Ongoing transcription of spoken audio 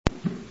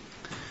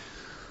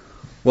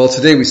Well,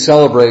 today we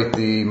celebrate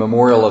the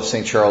memorial of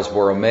St. Charles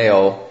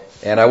Borromeo,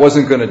 and I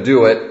wasn't going to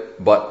do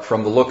it, but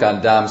from the look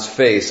on Dom's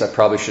face, I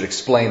probably should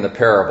explain the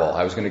parable.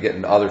 I was going to get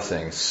into other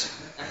things.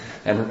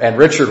 And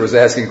Richard was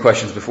asking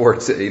questions before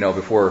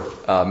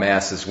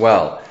Mass as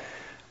well.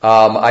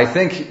 I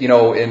think,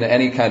 in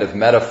any kind of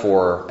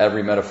metaphor,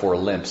 every metaphor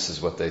limps is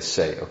what they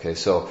say. Okay,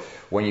 so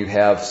when you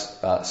have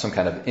some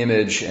kind of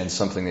image and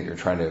something that you're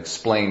trying to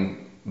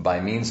explain by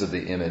means of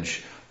the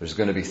image, there's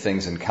going to be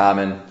things in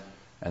common,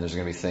 and there's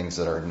going to be things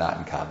that are not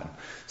in common.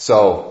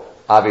 So,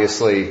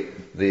 obviously,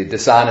 the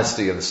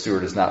dishonesty of the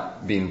steward is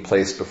not being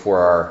placed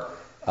before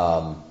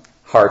our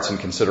hearts and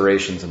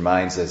considerations and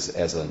minds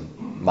as a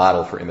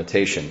model for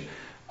imitation.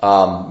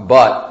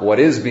 But what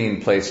is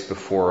being placed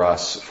before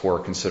us for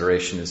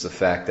consideration is the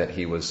fact that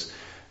he was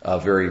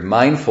very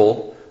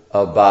mindful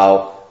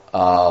about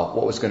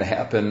what was going to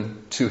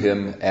happen to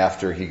him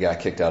after he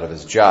got kicked out of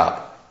his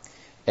job.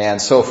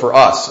 And so for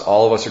us,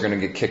 all of us are going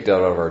to get kicked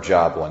out of our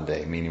job one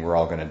day, meaning we're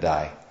all going to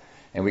die.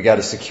 And we got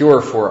to secure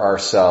for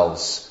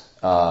ourselves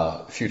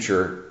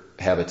future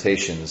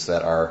habitations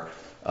that are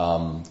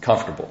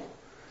comfortable.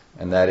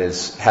 And that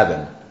is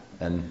heaven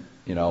and,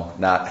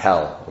 not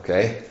hell,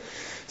 okay?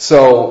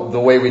 So the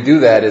way we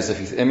do that is,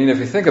 if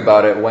you think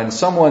about it, when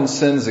someone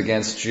sins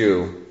against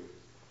you,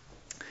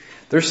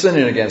 they're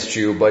sinning against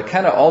you, but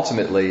kind of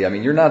ultimately,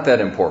 you're not that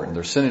important.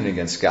 They're sinning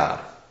against God,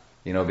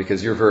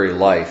 because your very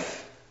life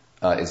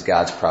is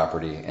God's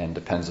property and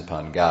depends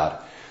upon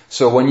God.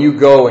 So when you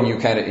go and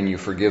you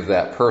forgive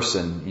that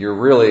person, you're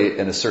really,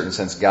 in a certain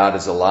sense, God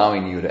is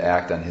allowing you to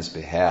act on his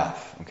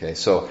behalf. Okay,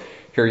 so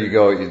here you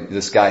go.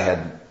 This guy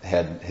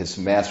had his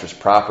master's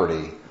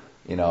property,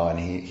 and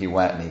he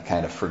went and he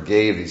kind of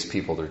forgave these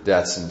people their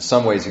debts. In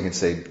some ways you can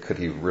say, could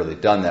he really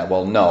done that?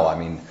 Well, no.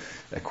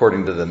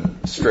 According to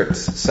the strict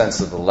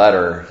sense of the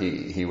letter,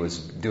 he was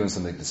doing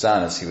something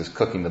dishonest. He was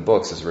cooking the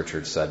books, as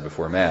Richard said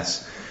before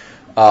Mass.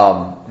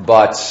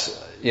 But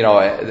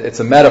it's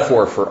a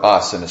metaphor for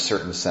us in a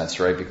certain sense,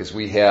 right? Because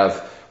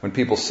when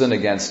people sin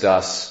against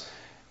us,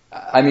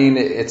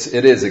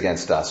 it is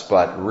against us,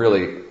 but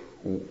really,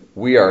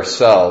 we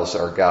ourselves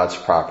are God's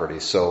property.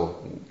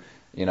 So,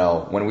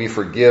 when we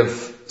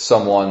forgive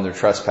someone their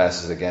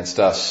trespasses against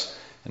us,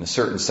 in a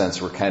certain sense,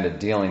 we're kind of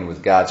dealing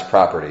with God's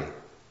property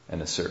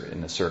in a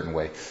certain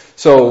way.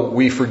 So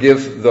we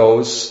forgive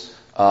those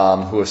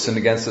who have sinned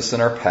against us in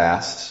our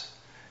past,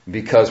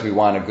 because we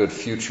want a good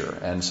future.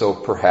 And so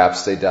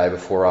perhaps they die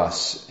before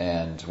us,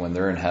 and when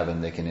they're in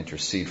heaven, they can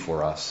intercede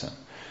for us and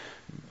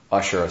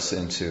usher us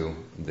into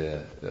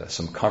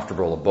some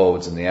comfortable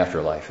abodes in the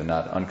afterlife and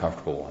not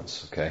uncomfortable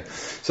ones. Okay,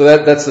 so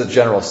that's the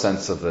general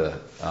sense of the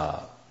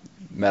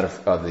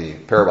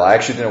parable. I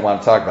actually didn't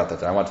want to talk about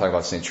that. I want to talk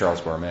about St. Charles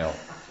Borromeo.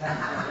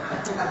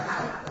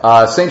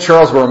 St.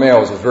 Charles Borromeo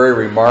was a very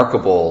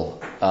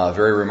remarkable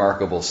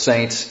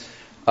saint.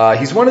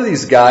 He's one of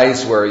these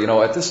guys where,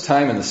 at this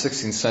time in the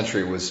 16th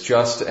century, it was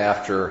just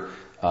after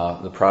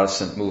the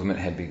Protestant movement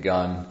had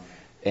begun,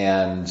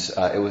 and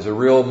it was a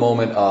real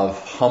moment of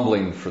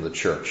humbling for the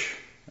church,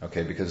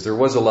 okay, because there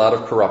was a lot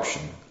of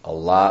corruption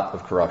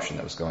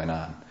that was going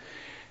on.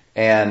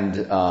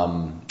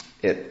 And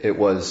it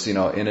was,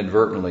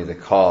 inadvertently the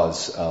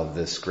cause of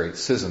this great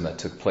schism that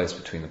took place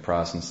between the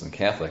Protestants and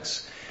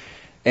Catholics.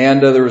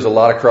 And there was a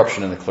lot of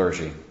corruption in the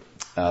clergy.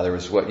 There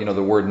was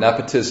the word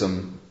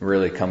nepotism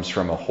really comes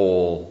from a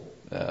whole,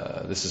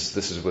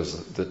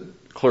 the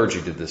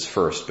clergy did this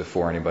first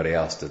before anybody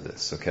else did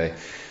this, okay?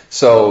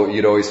 So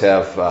you'd always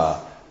have,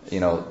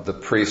 the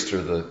priest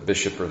or the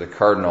bishop or the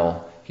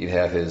cardinal, he'd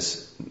have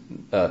his,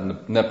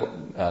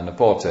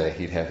 nepote,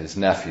 he'd have his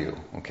nephew,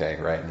 okay,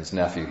 right? And his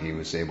nephew, he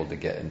was able to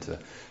get into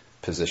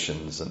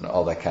positions and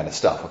all that kind of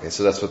stuff, okay?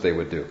 So that's what they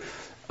would do.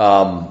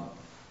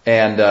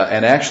 And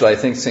actually, I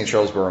think St.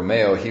 Charles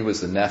Borromeo, he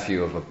was the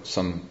nephew of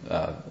some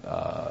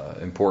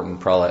important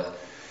prelate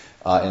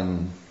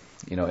in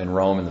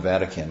Rome and the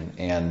Vatican.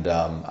 And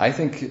I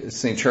think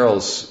St.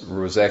 Charles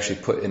was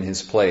actually put in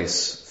his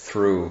place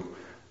through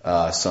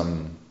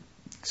some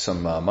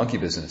monkey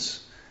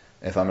business,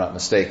 if I'm not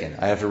mistaken.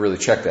 I have to really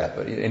check that.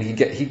 And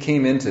he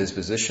came into his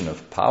position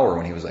of power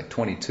when he was like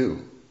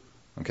 22.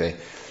 Okay,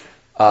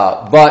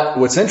 but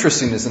what's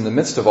interesting is in the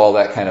midst of all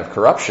that kind of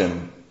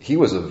corruption, he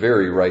was a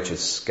very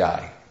righteous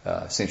guy.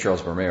 St.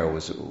 Charles Borromeo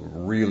was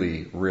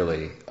really,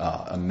 really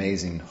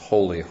amazing,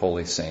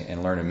 holy saint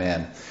and learned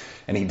man.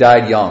 And he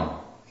died young.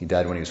 He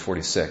died when he was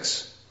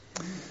 46.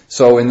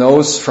 So in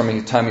those, from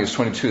the time he was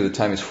 22 to the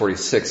time he was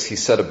 46, he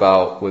set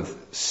about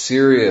with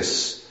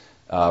serious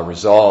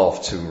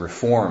resolve to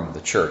reform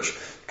the church.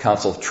 The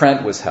Council of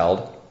Trent was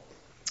held.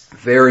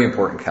 Very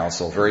important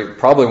council,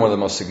 probably one of the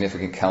most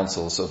significant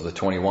councils of the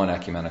 21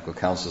 ecumenical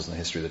councils in the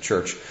history of the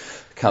church,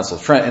 the Council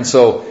of Trent. And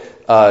so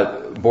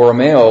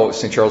Borromeo,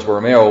 St. Charles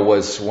Borromeo,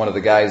 was one of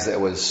the guys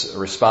that was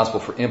responsible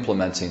for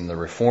implementing the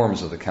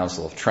reforms of the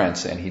Council of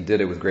Trent, and he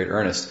did it with great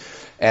earnest.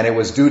 And it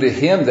was due to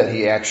him that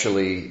he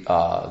actually,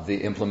 the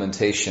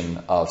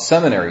implementation of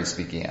seminaries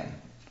began.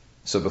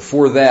 So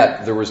before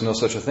that, there was no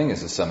such a thing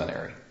as a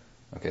seminary.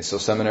 Okay, so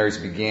seminaries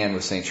began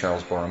with St.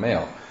 Charles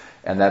Borromeo.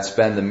 And that's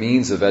been the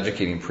means of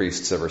educating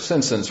priests ever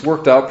since, and it's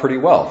worked out pretty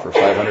well for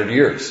 500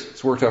 years.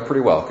 It's worked out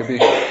pretty well. It could be,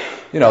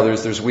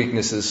 there's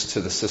weaknesses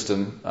to the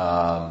system.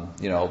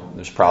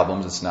 There's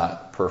problems. It's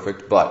not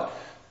perfect, but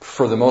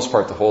for the most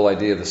part, the whole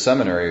idea of the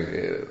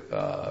seminary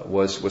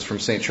was from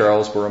St.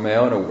 Charles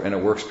Borromeo, and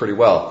it works pretty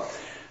well.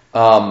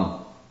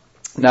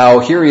 Now,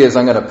 here he is.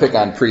 I'm going to pick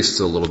on priests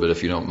a little bit,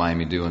 if you don't mind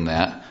me doing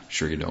that. I'm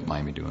sure you don't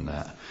mind me doing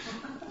that.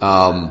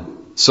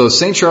 So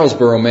St. Charles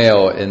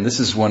Borromeo, and this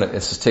is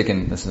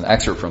an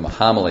excerpt from a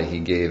homily he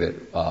gave at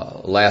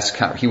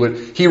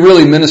he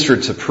really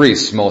ministered to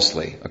priests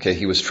mostly. Okay,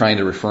 he was trying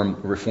to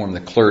reform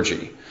the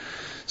clergy.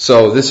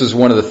 So this is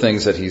one of the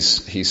things that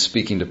he's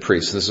speaking to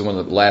priests. This is one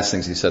of the last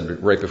things he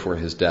said right before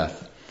his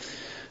death.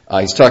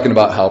 He's talking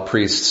about how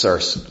priests are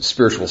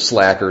spiritual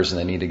slackers and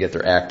they need to get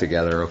their act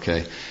together,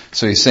 okay?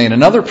 So he's saying,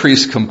 another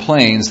priest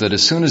complains that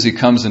as soon as he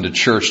comes into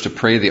church to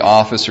pray the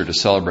office or to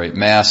celebrate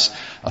Mass,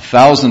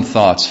 1,000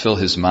 thoughts fill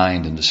his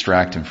mind and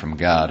distract him from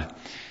God.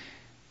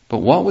 But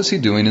what was he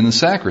doing in the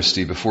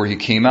sacristy before he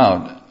came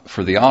out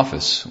for the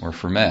office or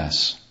for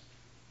Mass?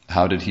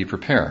 How did he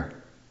prepare?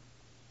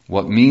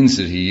 What means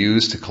did he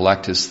use to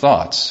collect his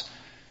thoughts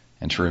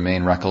and to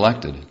remain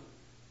recollected?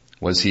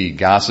 Was he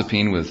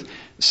gossiping with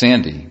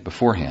Sandy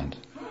beforehand?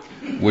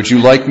 Would you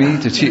like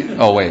me to teach...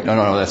 Oh, wait.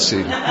 No, that's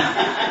C.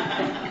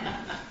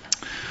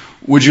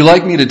 Would you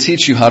like me to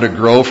teach you how to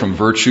grow from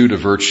virtue to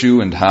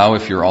virtue, and how,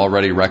 if you're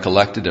already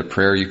recollected at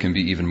prayer, you can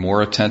be even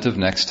more attentive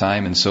next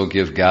time and so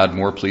give God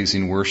more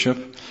pleasing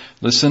worship?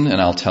 Listen,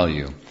 and I'll tell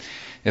you.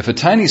 If a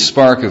tiny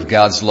spark of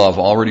God's love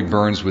already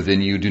burns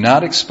within you, do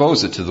not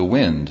expose it to the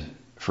wind,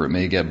 for it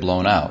may get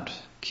blown out.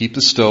 Keep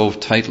the stove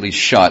tightly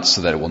shut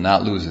so that it will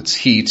not lose its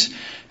heat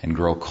and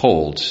grow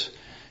cold.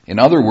 In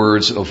other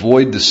words,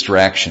 avoid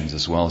distractions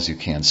as well as you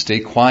can. Stay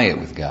quiet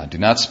with God. Do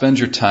not spend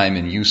your time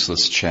in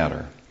useless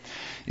chatter.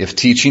 If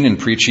teaching and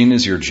preaching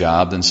is your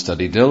job, then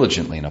study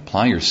diligently and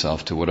apply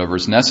yourself to whatever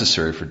is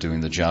necessary for doing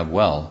the job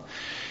well.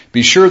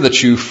 Be sure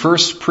that you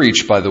first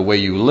preach by the way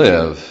you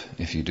live.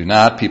 If you do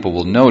not, people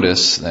will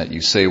notice that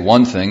you say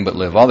one thing but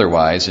live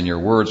otherwise, and your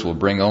words will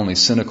bring only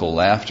cynical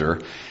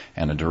laughter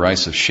and a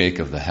derisive shake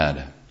of the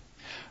head.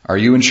 Are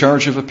you in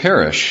charge of a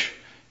parish?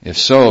 If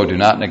so, do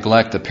not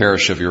neglect the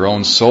parish of your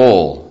own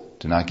soul.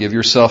 Do not give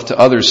yourself to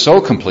others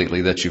so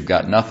completely that you've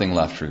got nothing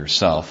left for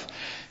yourself.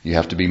 You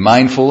have to be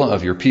mindful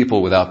of your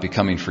people without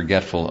becoming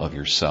forgetful of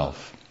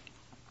yourself.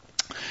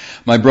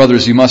 My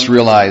brothers, you must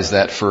realize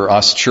that for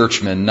us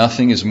churchmen,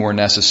 nothing is more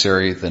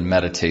necessary than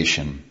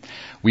meditation.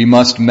 We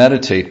must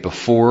meditate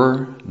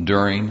before,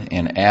 during,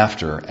 and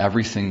after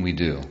everything we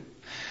do.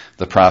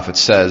 The prophet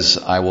says,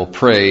 I will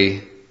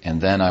pray, and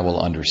then I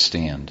will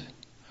understand.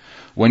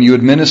 When you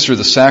administer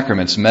the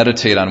sacraments,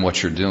 meditate on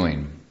what you're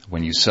doing.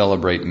 When you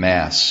celebrate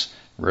Mass,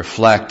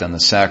 reflect on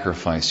the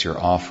sacrifice you're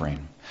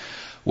offering.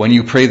 When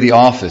you pray the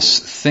office,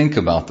 think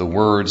about the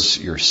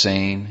words you're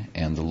saying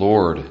and the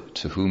Lord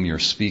to whom you're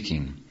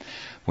speaking.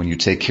 When you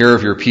take care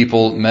of your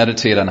people,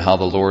 meditate on how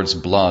the Lord's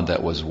blood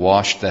that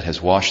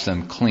has washed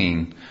them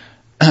clean,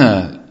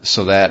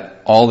 so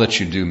that all that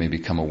you do may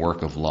become a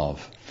work of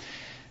love.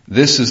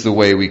 This is the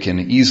way we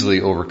can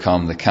easily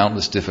overcome the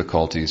countless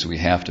difficulties we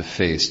have to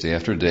face day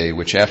after day,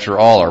 which after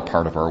all are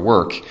part of our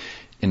work.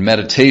 In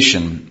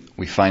meditation,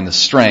 we find the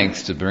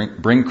strength to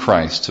bring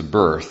Christ to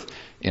birth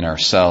in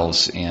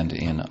ourselves and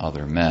in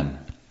other men.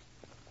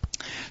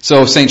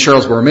 So St.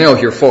 Charles Borromeo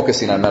here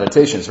focusing on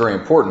meditation is very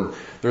important.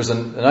 There's a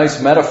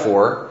nice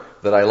metaphor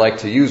that I like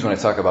to use when I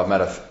talk about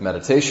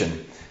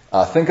meditation.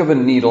 Think of a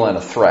needle and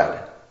a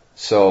thread.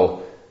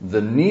 So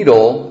the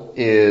needle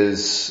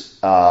is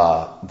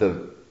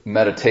the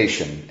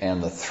meditation,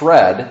 and the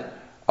thread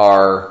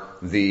are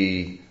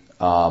the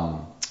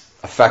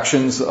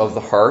affections of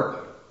the heart.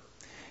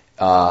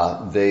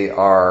 They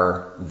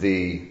are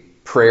the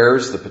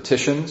prayers, the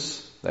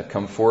petitions that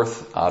come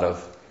forth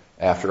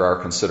after our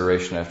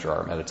consideration, after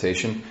our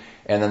meditation.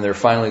 And then there are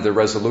finally the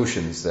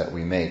resolutions that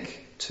we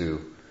make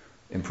to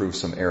improve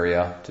some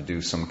area, to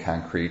do some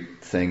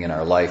concrete thing in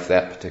our life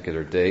that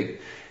particular day.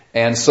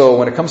 And so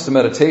when it comes to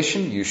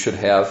meditation, you should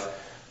have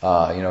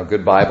a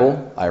good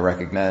Bible. I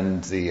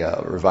recommend the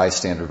Revised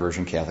Standard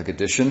Version Catholic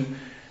Edition.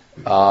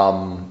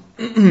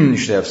 You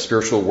should have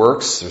spiritual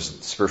works.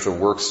 There's spiritual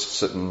works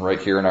sitting right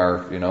here in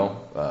our, in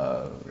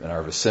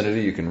our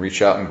vicinity. You can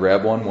reach out and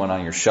grab one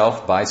on your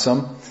shelf, buy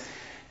some,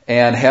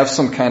 and have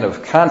some kind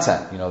of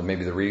content.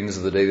 Maybe the readings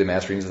of the day, the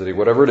Mass readings of the day,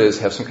 whatever it is,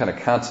 have some kind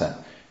of content.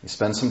 You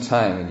spend some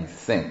time and you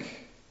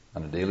think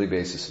on a daily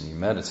basis and you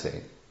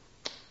meditate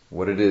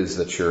what it is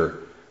that you're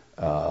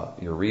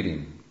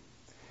reading.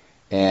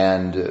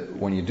 And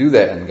when you do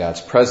that in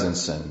God's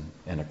presence and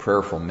in a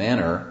prayerful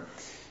manner,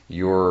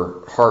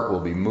 your heart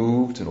will be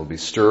moved and will be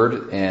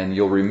stirred, and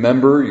you'll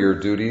remember your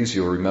duties,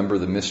 you'll remember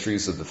the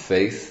mysteries of the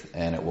faith,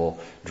 and it will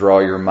draw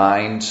your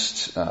mind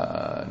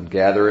and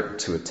gather it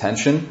to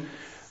attention.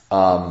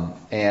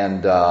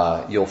 And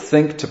you'll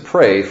think to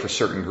pray for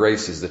certain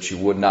graces that you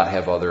would not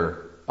have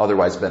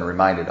otherwise been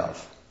reminded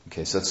of.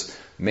 Okay, so that's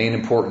the main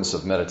importance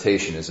of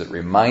meditation, is it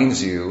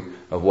reminds you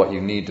of what you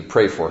need to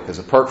pray for. Because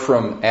apart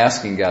from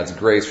asking God's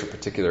grace for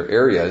particular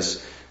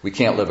areas, we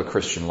can't live a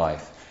Christian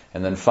life.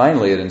 And then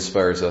finally, it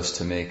inspires us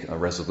to make a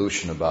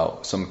resolution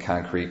about some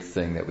concrete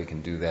thing that we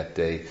can do that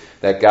day.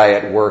 That guy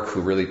at work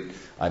who really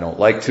I don't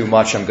like too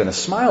much, I'm going to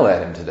smile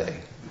at him today.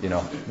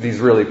 These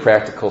really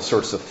practical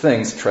sorts of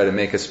things try to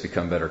make us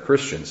become better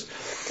Christians.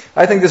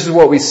 I think this is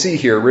what we see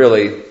here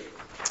really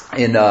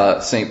in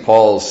St.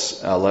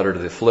 Paul's letter to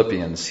the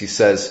Philippians. He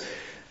says,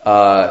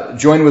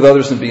 join with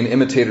others in being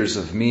imitators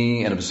of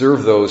me and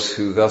observe those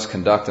who thus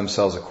conduct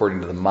themselves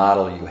according to the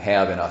model you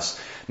have in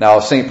us. Now,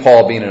 St.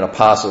 Paul being an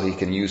apostle, he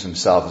can use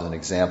himself as an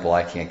example.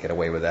 I can't get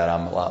away with that.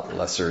 I'm a lot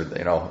lesser,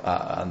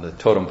 on the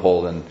totem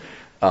pole than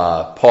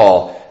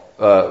Paul.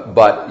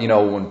 But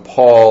when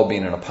Paul,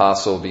 being an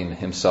apostle, being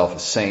himself a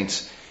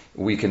saint,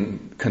 we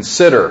can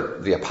consider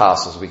the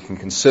apostles. We can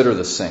consider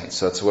the saints.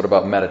 So that's what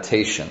about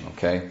meditation,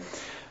 okay?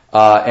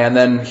 And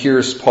then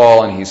here's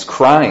Paul, and he's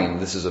crying.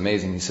 This is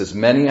amazing. He says,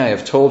 many I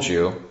have told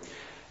you,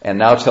 and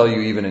now tell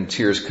you even in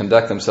tears,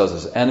 conduct themselves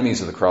as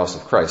enemies of the cross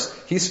of Christ.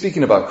 He's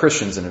speaking about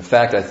Christians, and in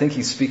fact, I think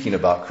he's speaking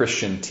about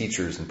Christian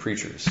teachers and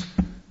preachers.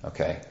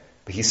 Okay?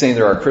 But he's saying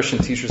there are Christian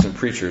teachers and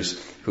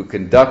preachers who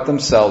conduct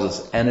themselves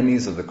as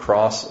enemies of the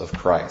cross of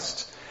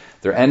Christ.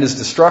 Their end is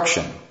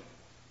destruction.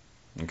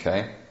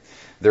 Okay?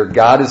 Their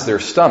God is their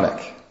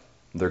stomach.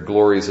 Their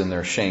glory is in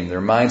their shame. Their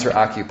minds are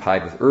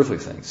occupied with earthly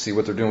things. See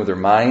what they're doing with their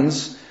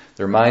minds?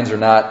 Their minds are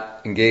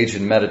not engaged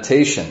in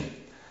meditation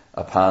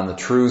upon the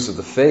truths of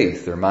the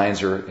faith. Their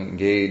minds are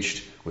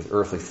engaged with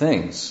earthly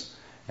things.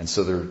 And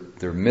so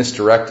they're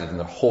misdirected in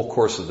the whole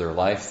course of their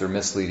life. They're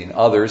misleading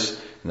others,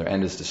 and their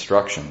end is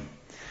destruction.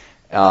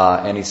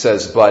 And he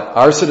says, but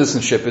our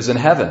citizenship is in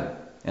heaven,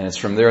 and it's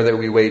from there that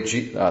we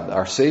wait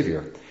our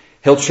Savior.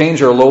 He'll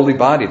change our lowly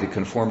body to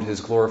conform to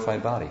His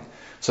glorified body.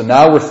 So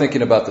now we're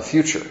thinking about the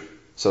future.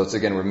 So it's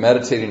again, we're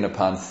meditating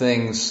upon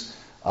things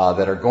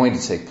that are going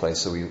to take place.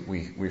 So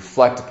we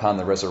reflect upon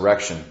the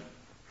resurrection.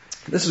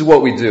 This is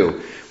what we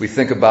do. We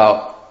think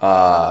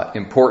about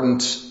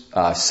important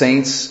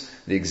saints,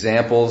 the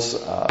examples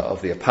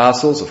of the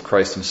apostles, of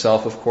Christ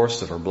Himself, of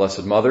course, of our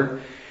Blessed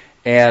Mother.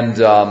 And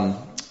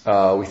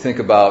we think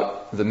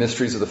about the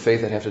mysteries of the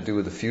faith that have to do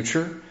with the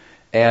future.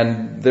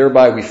 And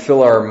thereby we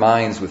fill our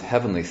minds with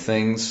heavenly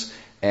things,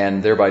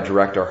 and thereby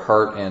direct our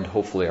heart and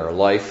hopefully our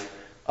life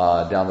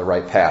down the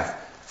right path.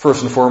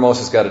 First and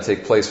foremost, it's got to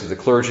take place with the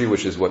clergy,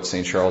 which is what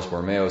St. Charles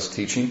Borromeo is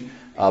teaching,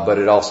 but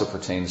it also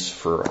pertains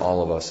for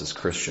all of us as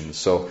Christians.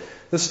 So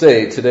this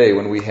day, today,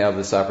 when we have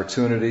this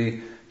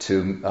opportunity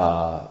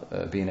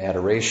to be in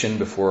adoration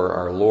before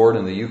our Lord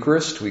in the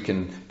Eucharist, we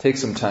can take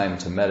some time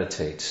to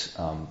meditate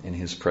in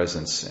His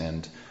presence,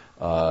 and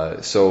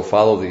so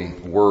follow the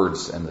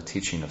words and the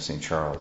teaching of St. Charles.